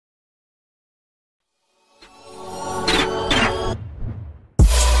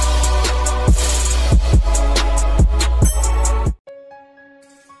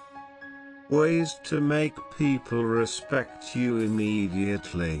Ways to make people respect you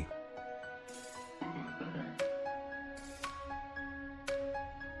immediately.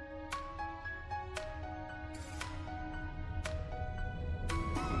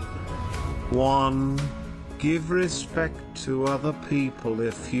 One. Give respect to other people.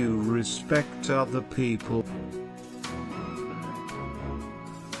 If you respect other people,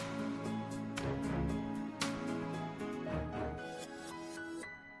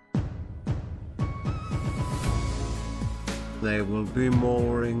 they will be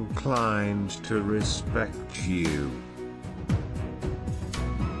more inclined to respect you.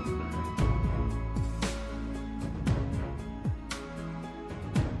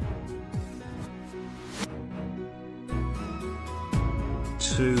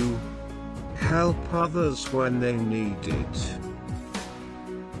 2. Help others when they need it.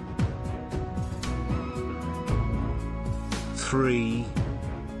 3.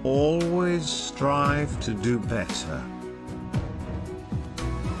 Always strive to do better.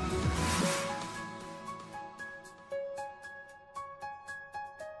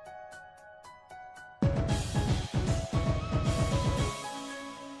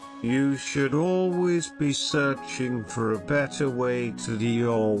 'You should always be searching for a better way to do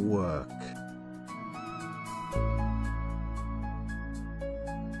your work.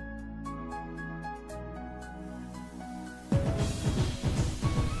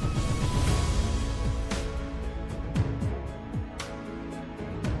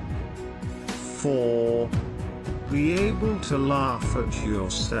 4. Be able to laugh at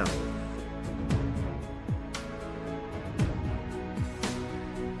yourself.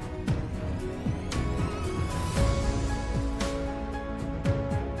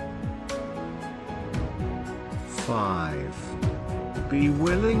 5. Be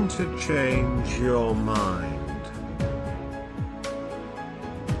willing to change your mind.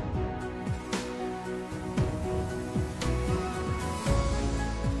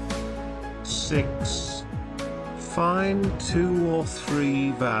 6. Find 2 or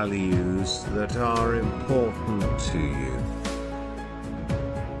 3 values that are important to you.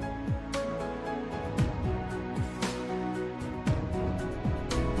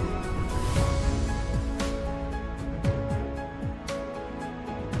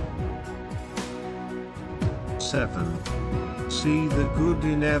 7. See the good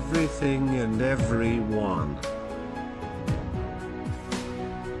in everything and everyone.